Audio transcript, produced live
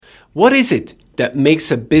What is it that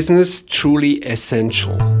makes a business truly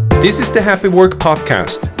essential? This is the Happy Work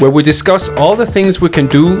Podcast, where we discuss all the things we can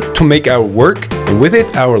do to make our work and with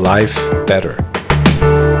it our life better.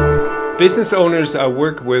 Business owners I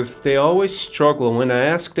work with, they always struggle when I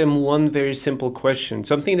ask them one very simple question,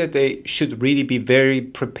 something that they should really be very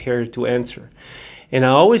prepared to answer. And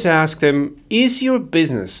I always ask them, is your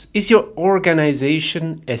business, is your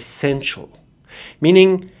organization essential?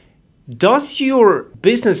 Meaning, does your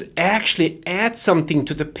business actually add something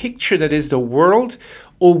to the picture that is the world,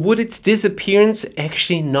 or would its disappearance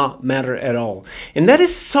actually not matter at all? And that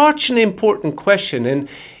is such an important question, and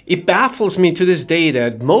it baffles me to this day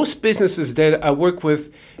that most businesses that I work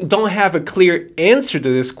with don't have a clear answer to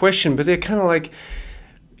this question, but they're kind of like,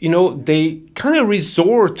 they kind of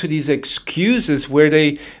resort to these excuses where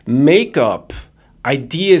they make up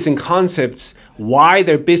ideas and concepts why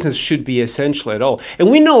their business should be essential at all.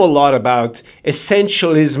 And we know a lot about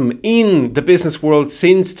essentialism in the business world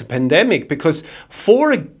since the pandemic, because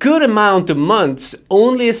for a good amount of months,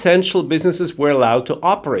 only essential businesses were allowed to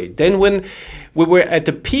operate. Then when we were at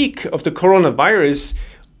the peak of the coronavirus,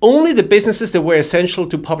 only the businesses that were essential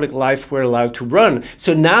to public life were allowed to run.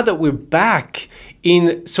 So now that we're back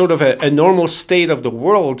in sort of a normal state of the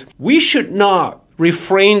world, we should not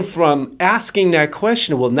refrain from asking that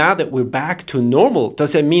question. Well, now that we're back to normal,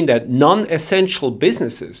 does that mean that non-essential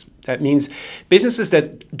businesses, that means businesses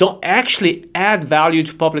that don't actually add value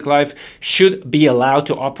to public life, should be allowed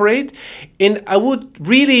to operate? And I would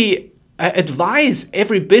really advise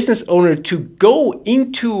every business owner to go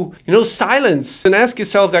into silence and ask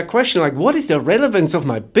yourself that question, like, what is the relevance of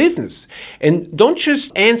my business? And don't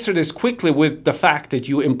just answer this quickly with the fact that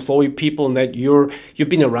you employ people and that you've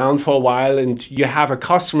been around for a while and you have a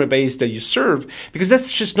customer base that you serve, because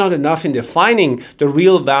that's just not enough in defining the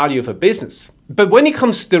real value of a business. But when it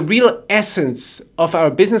comes to the real essence of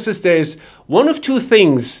our businesses, there's one of two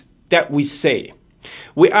things that we say.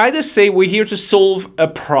 We either say we're here to solve a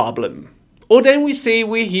problem, or then we say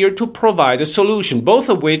we're here to provide a solution, both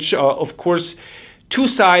of which are, of course, two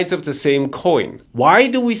sides of the same coin. Why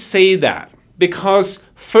do we say that? Because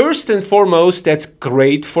first and foremost, that's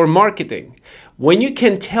great for marketing. When you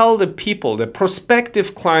can tell the people, the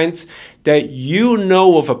prospective clients, that you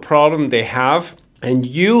know of a problem they have, and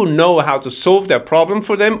you know how to solve that problem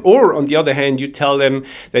for them, or on the other hand, you tell them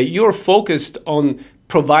that you're focused on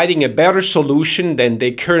providing a better solution than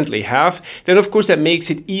they currently have, then of course that makes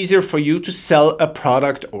it easier for you to sell a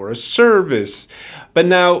product or a service. But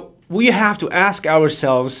now we have to ask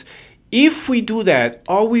ourselves, if we do that,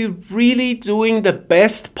 are we really doing the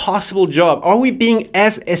best possible job? Are we being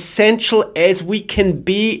as essential as we can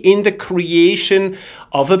be in the creation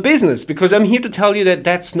of a business? Because I'm here to tell you that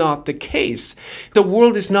that's not the case. The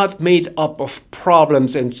world is not made up of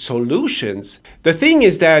problems and solutions. The thing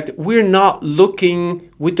is that we're not looking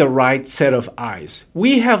with the right set of eyes.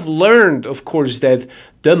 We have learned, of course, that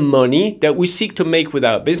the money that we seek to make with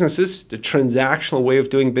our businesses, the transactional way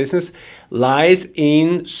of doing business, lies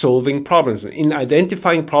in solving problems, in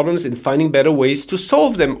identifying problems and finding better ways to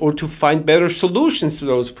solve them or to find better solutions to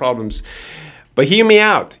those problems. But hear me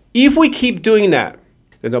out. If we keep doing that,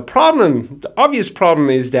 then the obvious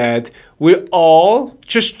problem is that we're all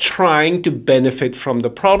just trying to benefit from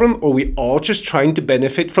the problem, or we're all just trying to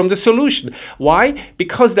benefit from the solution. Why?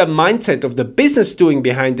 Because the mindset of the business doing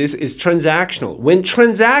behind this is transactional. When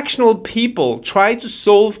transactional people try to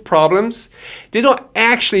solve problems, they don't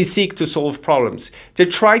actually seek to solve problems. They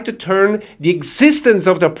try to turn the existence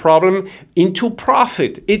of the problem into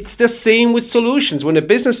profit. It's the same with solutions. When a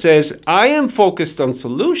business says, I am focused on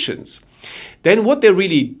solutions, then what they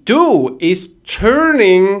really do is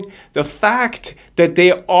turning the fact that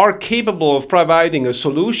they are capable of providing a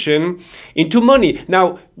solution into money.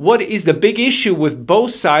 Now, what is the big issue with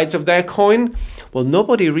both sides of that coin? Well,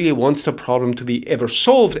 nobody really wants the problem to be ever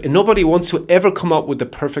solved, and nobody wants to ever come up with the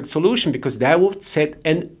perfect solution, because that would set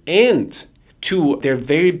an end to their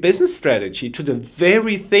very business strategy, to the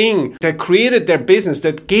very thing that created their business,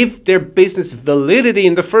 that gave their business validity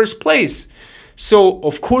in the first place. So,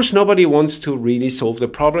 of course, nobody wants to really solve the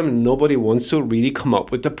problem, and nobody wants to really come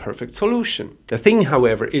up with the perfect solution. The thing,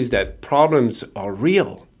 however, is that problems are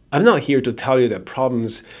real. I'm not here to tell you that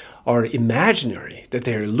problems are imaginary, that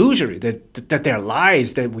they're illusory, that they're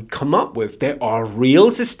lies that we come up with. There are real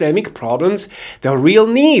systemic problems. There are real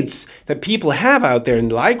needs that people have out there.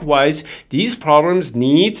 And likewise, these problems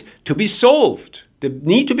need to be solved. They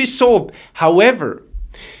need to be solved. However,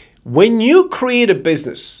 when you create a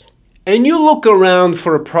business and you look around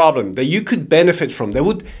for a problem that you could benefit from, that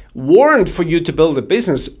would warrant for you to build a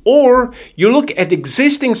business, or you look at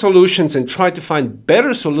existing solutions and try to find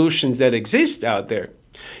better solutions that exist out there,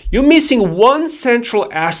 You're missing one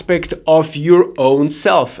central aspect of your own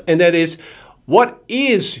self, and that is, what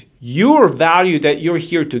is your value that you're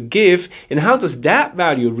here to give, and how does that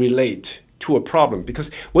value relate to a problem?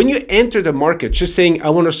 Because when you enter the market just saying, I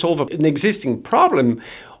want to solve an existing problem,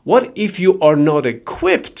 what if you are not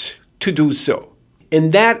equipped to do so?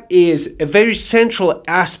 And that is a very central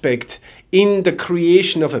aspect in the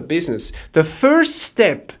creation of a business. The first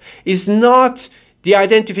step is not the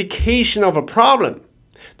identification of a problem.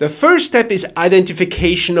 The first step is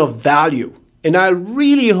identification of value. And I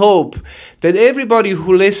really hope that everybody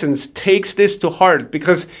who listens takes this to heart,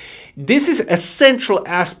 because this is a central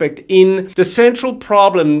aspect in the central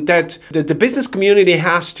problem that the business community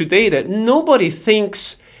has today, that nobody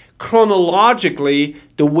thinks chronologically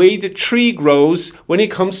the way the tree grows when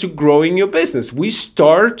it comes to growing your business. We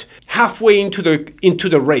start halfway into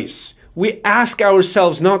the race. We ask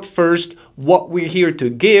ourselves not first what we're here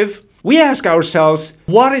to give. We ask ourselves,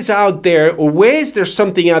 what is out there, or where is there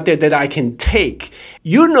something out there that I can take?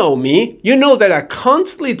 You know me. You know that I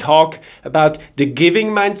constantly talk about the giving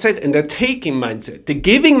mindset and the taking mindset. The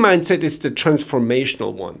giving mindset is the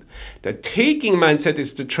transformational one. The taking mindset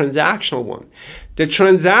is the transactional one. The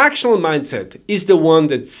transactional mindset is the one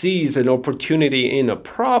that sees an opportunity in a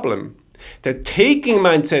problem. The taking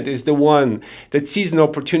mindset is the one that sees an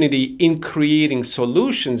opportunity in creating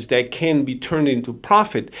solutions that can be turned into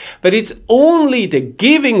profit. But it's only the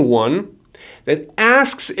giving one that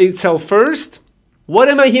asks itself first, what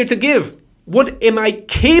am I here to give? What am I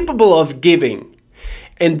capable of giving?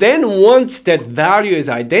 And then once that value is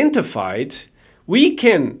identified, we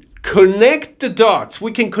can connect the dots.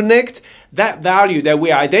 We can connect that value that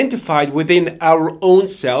we identified within our own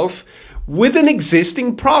self with an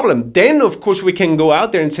existing problem. Then, of course, we can go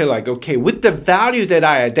out there and say, like, okay, with the value that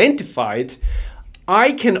I identified,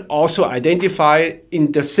 I can also identify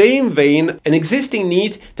in the same vein an existing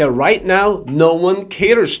need that right now no one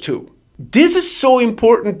caters to. This is so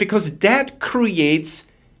important because that creates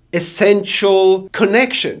essential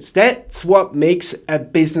connections. That's what makes a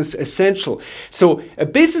business essential. So a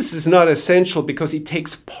business is not essential because it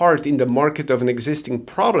takes part in the market of an existing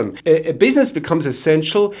problem. A business becomes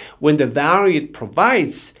essential when the value it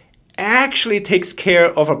provides actually takes care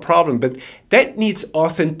of a problem. But that needs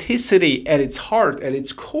authenticity at its heart, at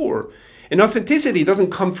its core. And authenticity doesn't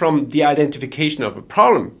come from the identification of a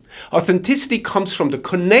problem. Authenticity comes from the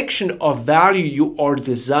connection of value you are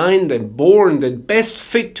designed and born and best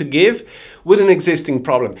fit to give with an existing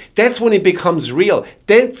problem. That's when it becomes real.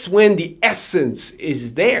 That's when the essence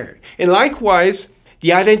is there. And likewise,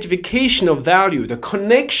 the identification of value, the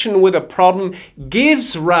connection with a problem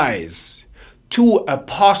gives rise to a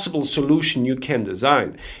possible solution you can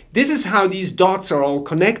design. This is how these dots are all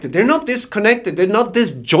connected. They're not disconnected. They're not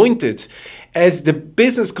disjointed as the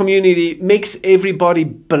business community makes everybody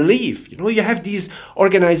believe. You have these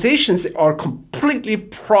organizations that are completely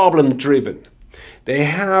problem-driven. They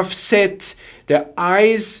have set their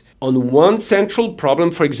eyes on one central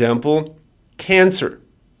problem, for example, cancer.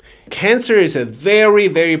 Cancer is a very,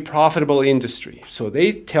 very profitable industry. So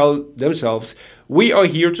they tell themselves, we are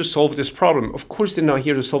here to solve this problem. Of course, they're not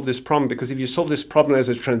here to solve this problem, because if you solve this problem as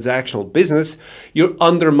a transactional business, you're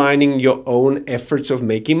undermining your own efforts of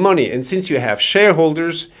making money. And since you have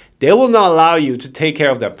shareholders, they will not allow you to take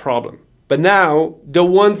care of that problem. But now, the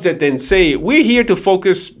ones that then say, we're here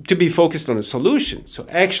to be focused on a solution. So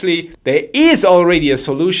actually, there is already a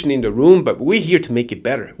solution in the room, but we're here to make it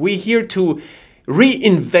better. We're here to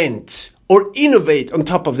reinvent or innovate on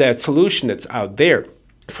top of that solution that's out there.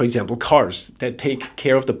 For example, cars that take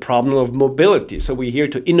care of the problem of mobility. So we're here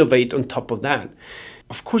to innovate on top of that.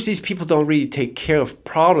 Of course, these people don't really take care of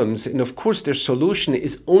problems. And of course, their solution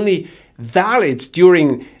is only valid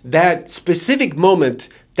during that specific moment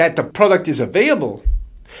that the product is available.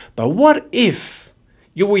 But what if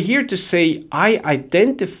you were here to say, I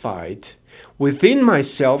identified within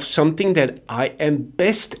myself something that I am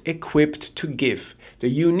best equipped to give, the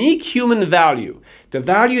unique human value, the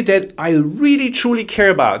value that I really truly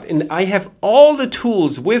care about, and I have all the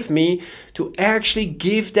tools with me to actually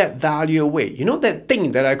give that value away. You know that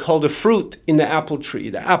thing that I call the fruit in the apple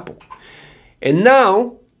tree, the apple. And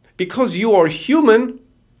now, because you are human,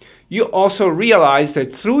 you also realize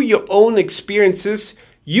that through your own experiences,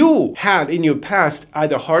 you had in your past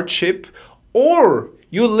either hardship or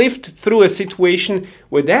you lived through a situation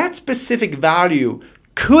where that specific value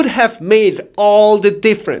could have made all the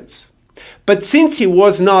difference. But since it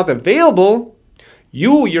was not available,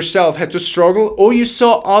 you yourself had to struggle, or you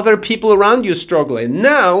saw other people around you struggle. And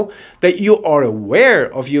now that you are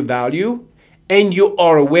aware of your value and you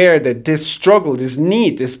are aware that this struggle, this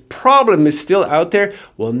need, this problem is still out there,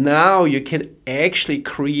 well, now you can actually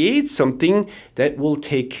create something that will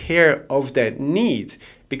take care of that need.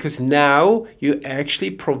 Because now you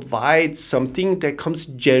actually provide something that comes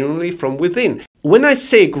genuinely from within. When I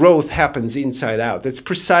say growth happens inside out, that's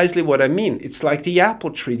precisely what I mean. It's like the apple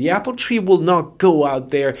tree. The apple tree will not go out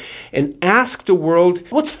there and ask the world,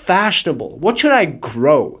 what's fashionable? What should I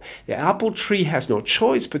grow? The apple tree has no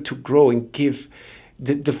choice but to grow and give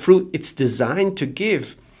the fruit it's designed to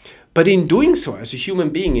give. But in doing so, as a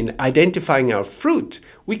human being, in identifying our fruit,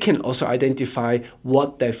 we can also identify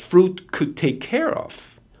what that fruit could take care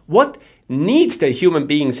of. What needs that human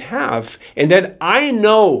beings have, and that I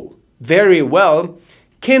know very well,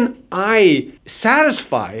 can I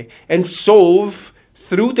satisfy and solve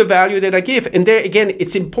through the value that I give? And there again,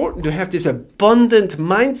 it's important to have this abundant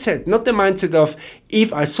mindset, not the mindset of,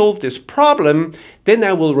 if I solve this problem, then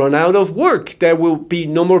I will run out of work. There will be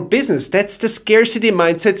no more business. That's the scarcity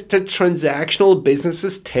mindset that transactional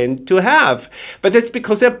businesses tend to have. But that's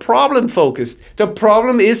because they're problem focused. The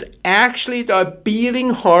problem is actually the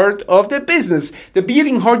beating heart of the business. The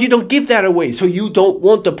beating heart, you don't give that away, so you don't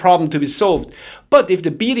want the problem to be solved. But if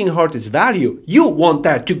the beating heart is value, you want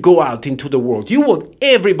that to go out into the world. You want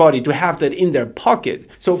everybody to have that in their pocket.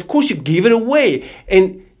 So of course you give it away.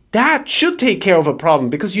 And that should take care of a problem,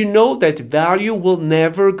 because you know that value will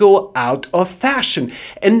never go out of fashion.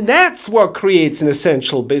 And that's what creates an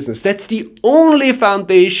essential business. That's the only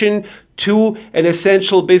foundation to an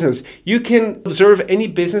essential business. You can observe any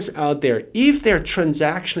business out there, if they're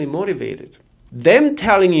transactionally motivated, them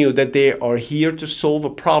telling you that they are here to solve a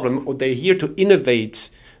problem or they're here to innovate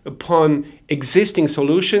upon existing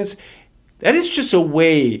solutions, that is just a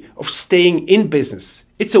way of staying in business.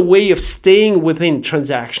 It's a way of staying within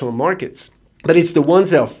transactional markets. But it's the ones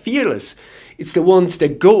that are fearless. It's the ones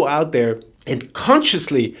that go out there and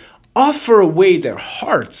consciously offer away their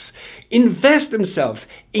hearts, invest themselves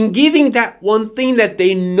in giving that one thing that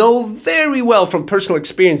they know very well from personal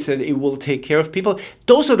experience that it will take care of people.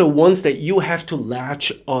 Those are the ones that you have to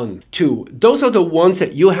latch on to. Those are the ones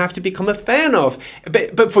that you have to become a fan of.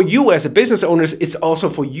 But for you as a business owner, it's also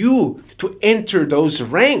for you to enter those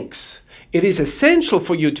ranks. It is essential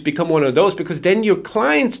for you to become one of those, because then your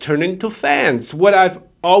clients turn into fans. What I've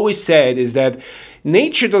always said is that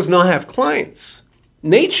nature does not have clients.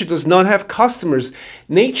 Nature does not have customers.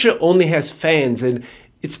 Nature only has fans, and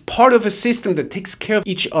it's part of a system that takes care of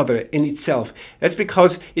each other in itself. That's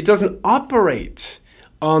because it doesn't operate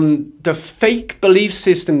on the fake belief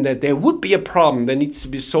system that there would be a problem that needs to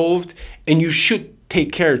be solved and you should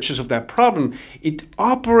take care just of that problem. It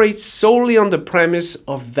operates solely on the premise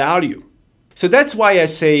of value. So that's why I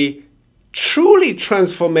say truly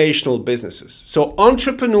transformational businesses. So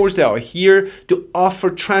entrepreneurs that are here to offer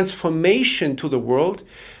transformation to the world,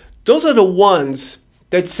 those are the ones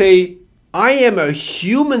that say, I am a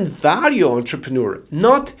human value entrepreneur,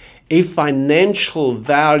 not a financial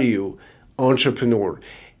value entrepreneur.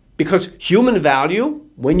 Because human value,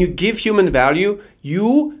 when you give human value,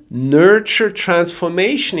 you nurture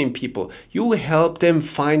transformation in people. You help them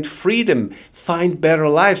find freedom, find better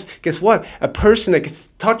lives. Guess what? A person that gets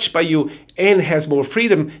touched by you and has more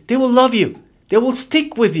freedom, they will love you. They will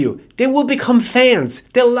stick with you. They will become fans.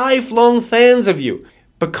 They're lifelong fans of you.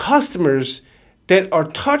 But customers that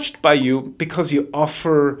are touched by you because you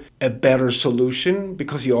offer a better solution,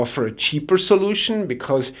 because you offer a cheaper solution,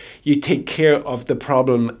 because you take care of the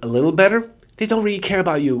problem a little better, they don't really care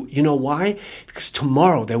about you. You know why? Because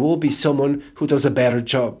tomorrow there will be someone who does a better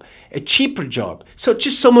job, a cheaper job. So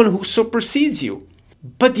just someone who supersedes you.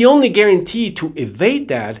 But the only guarantee to evade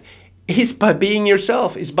that is by being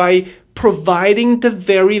yourself, is by providing the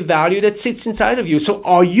very value that sits inside of you. So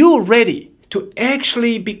are you ready to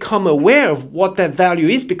actually become aware of what that value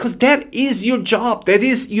is? Because that is your job. That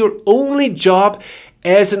is your only job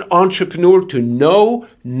as an entrepreneur, to know.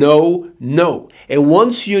 And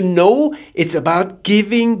once you know, it's about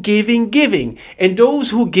giving. And those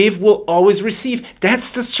who give will always receive. That's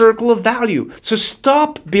the circle of value. So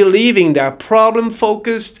stop believing that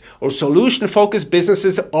problem-focused or solution-focused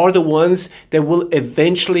businesses are the ones that will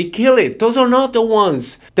eventually kill it. Those are not the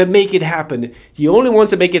ones that make it happen. The only ones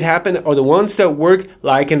that make it happen are the ones that work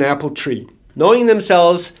like an apple tree, knowing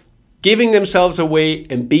themselves, giving themselves away,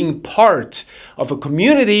 and being part of a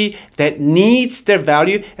community that needs their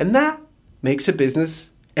value, and that makes a business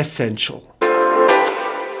essential.